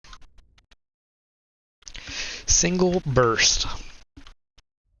Single burst.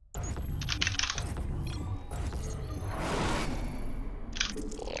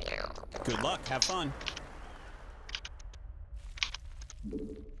 Good luck, have fun.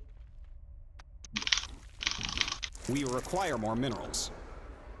 We require more minerals.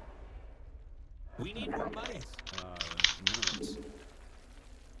 We need more money. Minerals.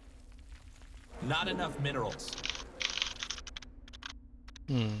 Not enough minerals.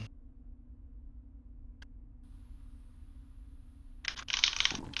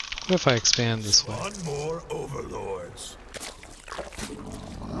 What if I expand this way? One more overlords.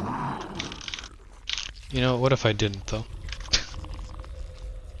 You know, what if I didn't, though?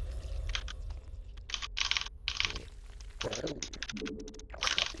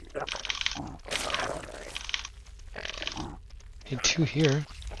 Need 2 here.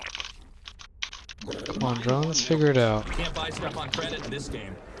 Come on, drone, let's figure it out. Can't buy stuff on credit in this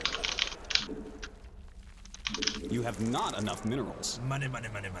game. You have not enough minerals. Money, money,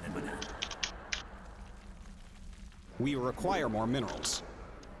 money, money, money. We require more minerals.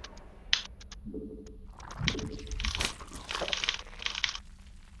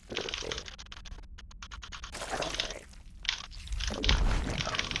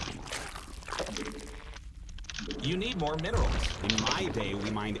 You need more minerals. In my day,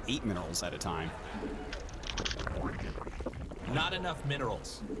 we mined 8 minerals at a time. Not enough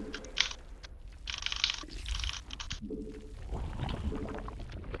minerals.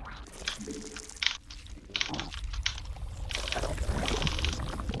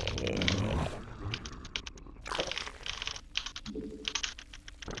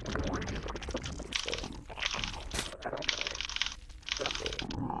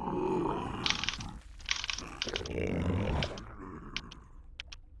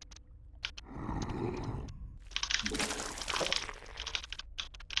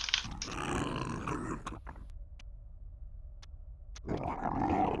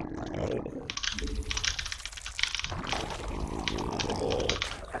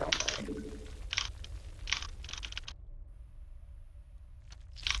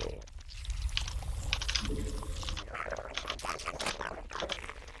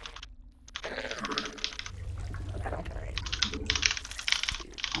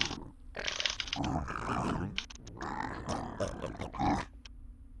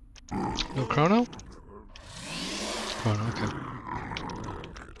 No chrono? Chrono, okay.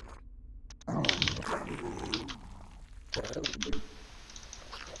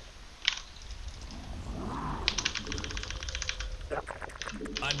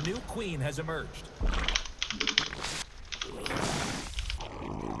 A new queen has emerged.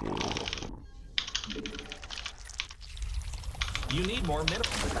 You need more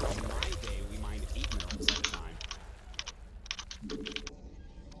minerals. In my day, we mined 8 minerals at a time.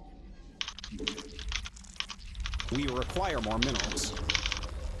 We require more minerals.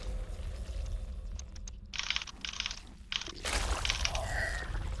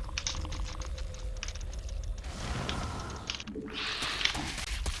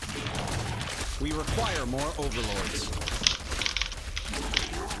 We require more overlords.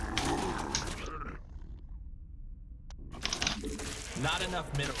 Not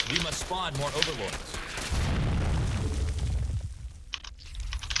enough minerals. We must spawn more overlords.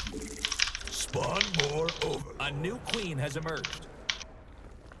 Spawn more over. A new queen has emerged.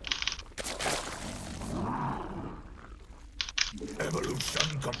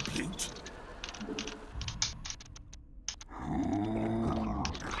 Evolution complete.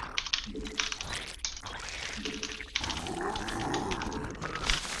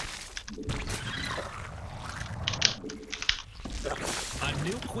 A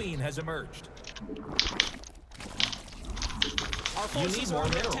new queen has emerged. You need more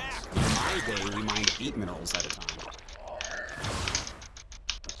minerals. In my day, we mined 8 minerals at a time.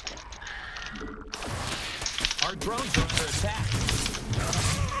 Our drones are under attack.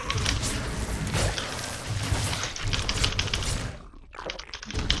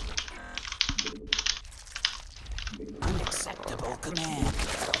 Unacceptable command.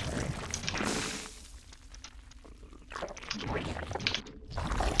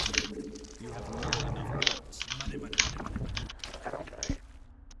 You have more than enough minerals. Money, money,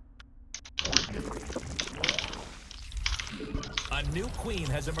 A new queen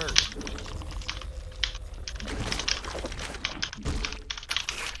has emerged.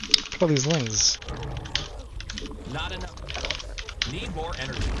 Look at all these lings. Not enough. Need more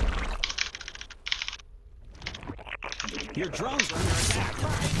energy. Your drones are under attack.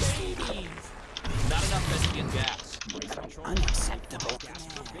 Babies. Not enough methane gas. Unacceptable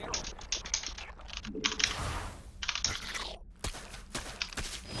command.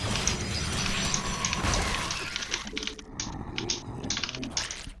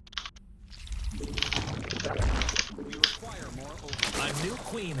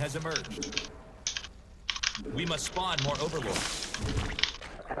 has emerged. We must spawn more overlords.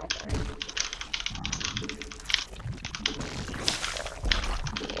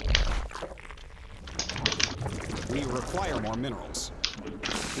 We require more minerals.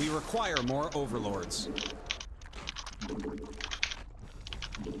 We require more overlords.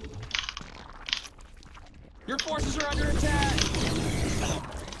 Your forces are under attack!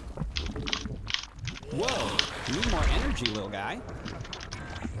 Whoa, you need more energy, little guy.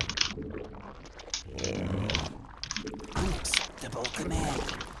 Unacceptable command.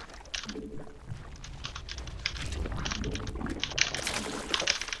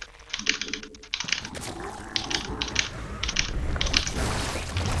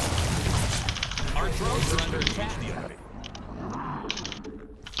 Our drones are under attack.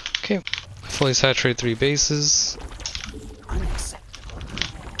 Okay, fully saturate 3 bases. Unacceptable command.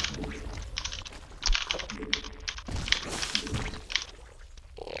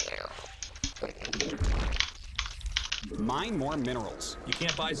 Mine more minerals. You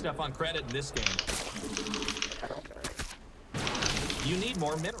can't buy stuff on credit in this game. You need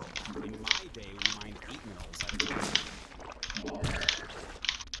more minerals. In my day, we mined 8 minerals at a time.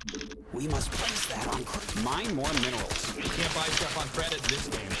 We must place that on mine more minerals. You can't buy stuff on credit in this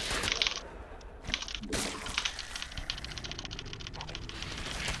game.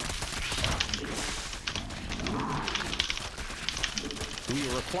 We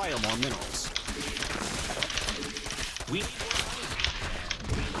require more minerals. We need more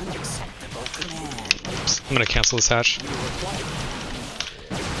Unacceptable command. I'm gonna cancel this hatch. We require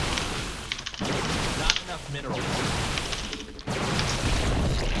not enough minerals.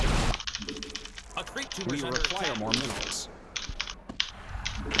 A creep tumor We is under require attack. more minerals.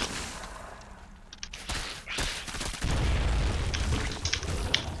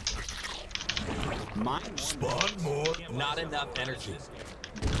 Mine Spawn more. Not enough energy.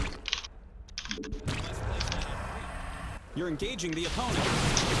 You're engaging the opponent.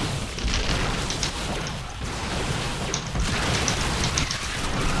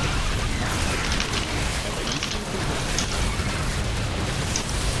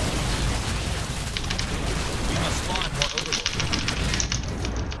 We must spawn more overlords.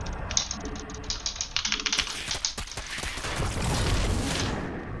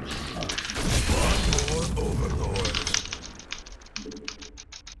 Spawn more overlords.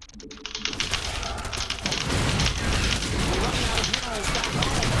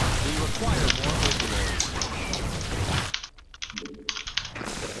 We require more overlords.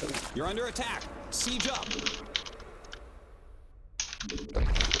 You're under attack. Siege up.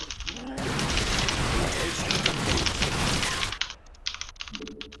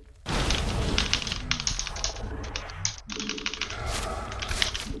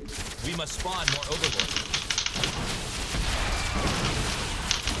 We must spawn more overlords.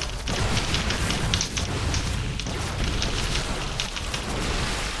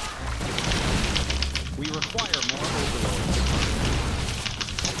 We require more overlords.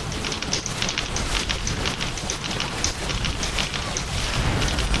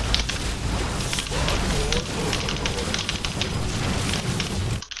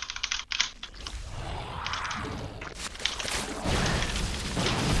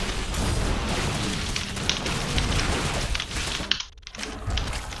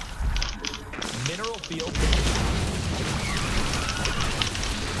 Mineral field.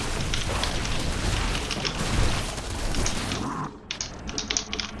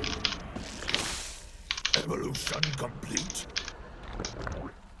 Evolution complete.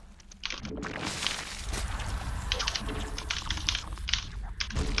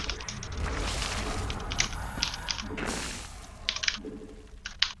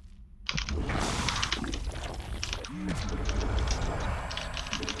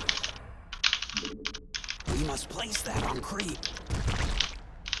 We must place that on creep.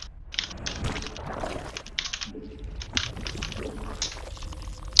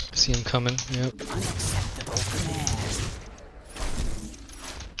 See him coming. Yep. Unacceptable command.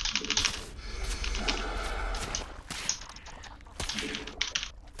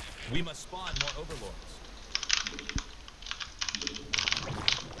 We must spawn more overlords.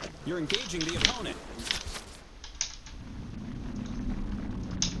 You're engaging the opponent.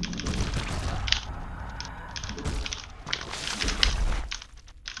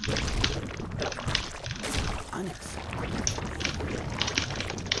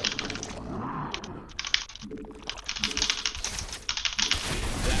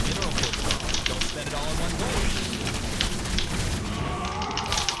 That mineral field. Don't spend it all in one go.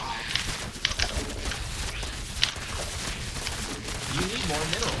 You need more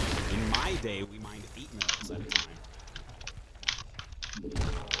minerals. In my day, we mined 8 minerals at a time.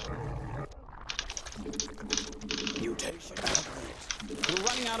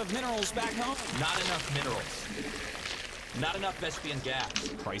 out of minerals back home. Not enough minerals. Not enough Vespian gas.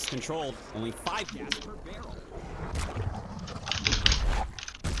 Price controlled. Only 5 gas per barrel.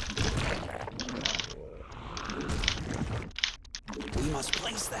 We must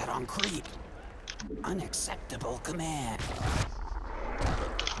place that on creep. Unacceptable command.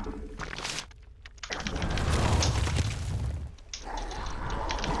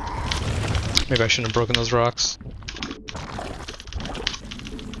 Maybe I shouldn't have broken those rocks.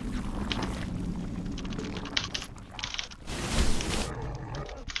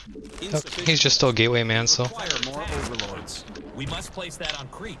 Okay, he's just still gateway man, so. Require more overlords. We must place that on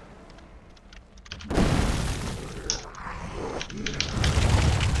creep.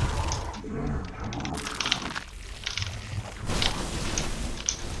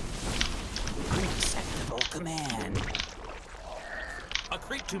 Unacceptable command. A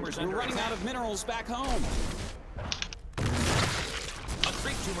creep tumor's We're under running attack. out of minerals back home. A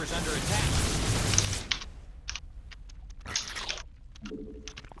creep tumor's under attack.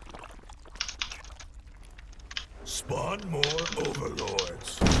 Spawn more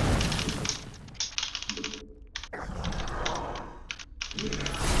overlords.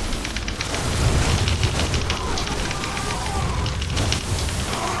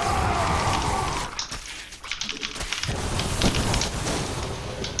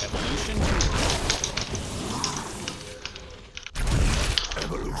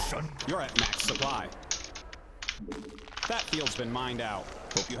 Evolution. You're at max supply. That field's been mined out.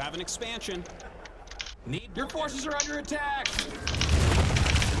 Hope you have an expansion. Your forces are under attack.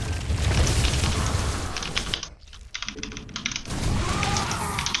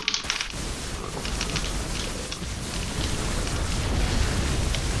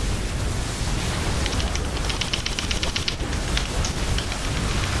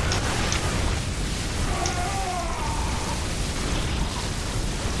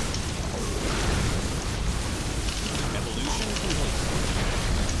 Evolution complete.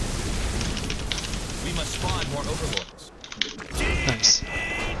 We must spawn more overlords. Nice.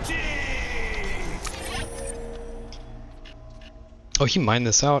 Oh, he mined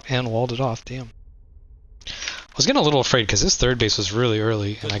this out and walled it off, damn. I was getting a little afraid because his third base was really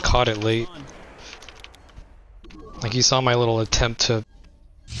early and I caught it late. Like he saw my little attempt to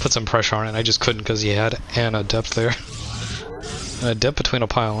put some pressure on it and I just couldn't because he had an adept there. An adept between a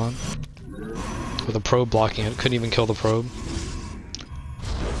pylon. With a probe blocking it, couldn't even kill the probe.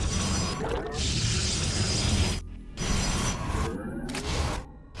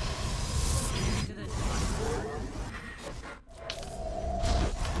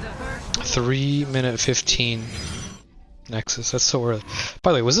 "3 minute 15 Nexus." That's so early.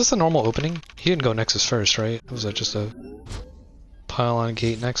 By the way, was this a normal opening? He didn't go Nexus first, right? Was that just a pylon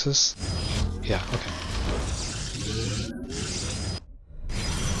gate Nexus? Yeah, okay.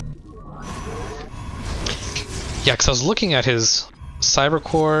 Yeah, because I was looking at his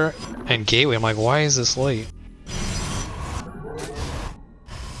Cybercore and Gateway, I'm like, why is this late?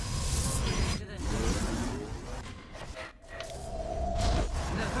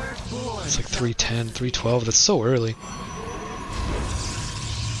 It's like 310, 312, that's so early.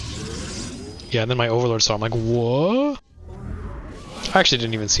 Yeah, and then my Overlord saw it, I'm like, what? I actually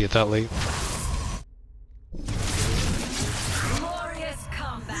didn't even see it that late.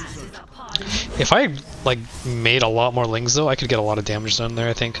 If I like made a lot more lings though, I could get a lot of damage done there,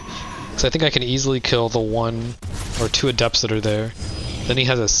 I think. Because I think I can easily kill the 1 or 2 adepts that are there. Then he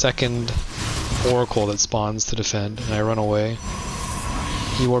has a second Oracle that spawns to defend, and I run away.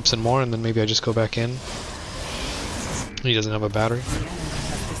 He warps in more, and then maybe I just go back in. He doesn't have a battery.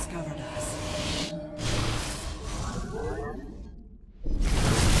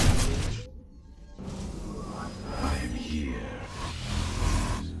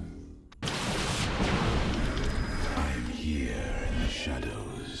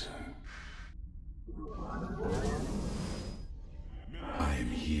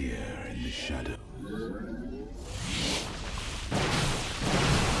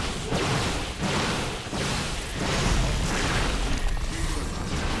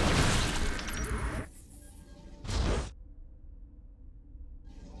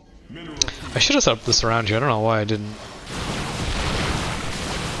 I should have set up this around here, I don't know why I didn't.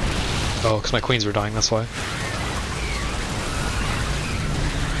 Oh, because my queens were dying, that's why.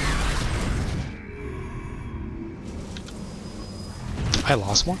 I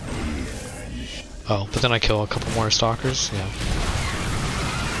lost more? Oh, but then I kill a couple more stalkers, yeah.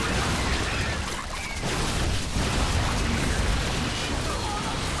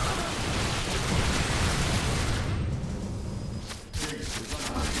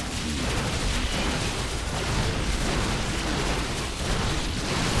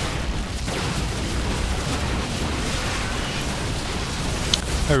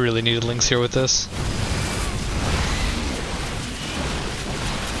 I really needed links here with this.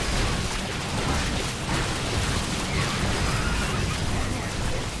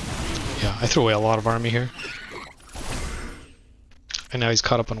 Yeah, I threw away a lot of army here. And now he's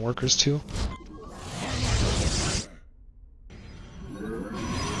caught up on workers too.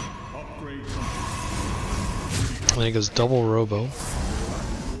 And then he goes double robo.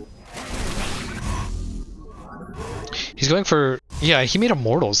 He's going for, yeah, he made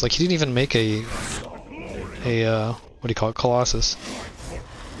immortals. Like, he didn't even make a what do you call it, Colossus.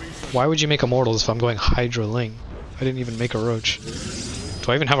 Why would you make immortals if I'm going Hydra Ling? I didn't even make a roach.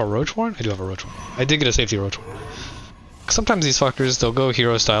 Do I even have a roach warrant? I do have a roach warrant. I did get a safety roach warrant. Sometimes these fuckers, they'll go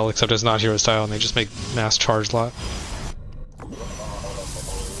hero style, except it's not hero style, and they just make mass charge lot.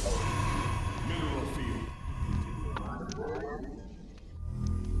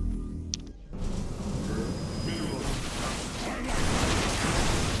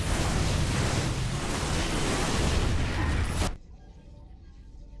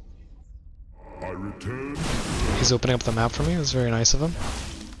 He's opening up the map for me. It's very nice of him.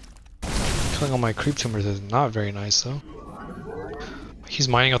 Killing all my creep tumors is not very nice though. He's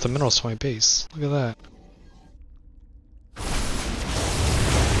mining out the minerals to my base. Look at that.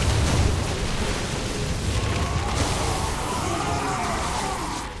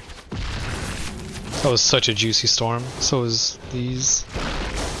 That was such a juicy storm. So was these.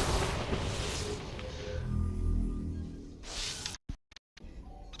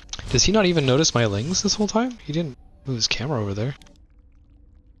 Does he not even notice my lings this whole time? He didn't move his camera over there.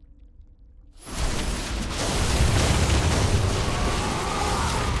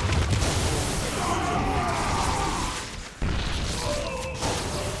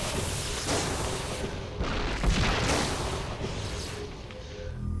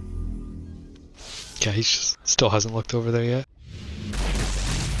 Yeah, he still hasn't looked over there yet.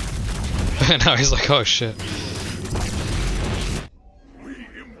 And now he's like, oh shit.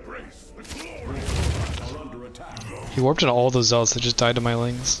 He warped into all those zealots that just died to my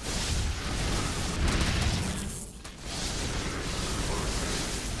lings.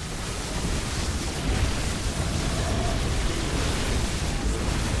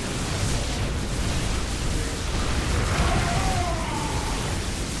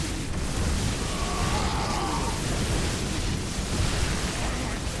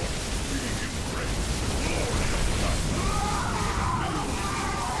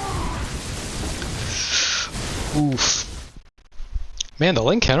 Oof. Man, the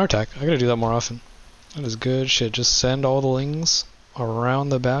Ling counterattack. I gotta do that more often. That is good shit. Just send all the Lings around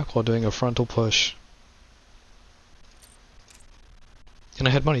the back while doing a frontal push. And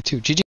I had money too. GG.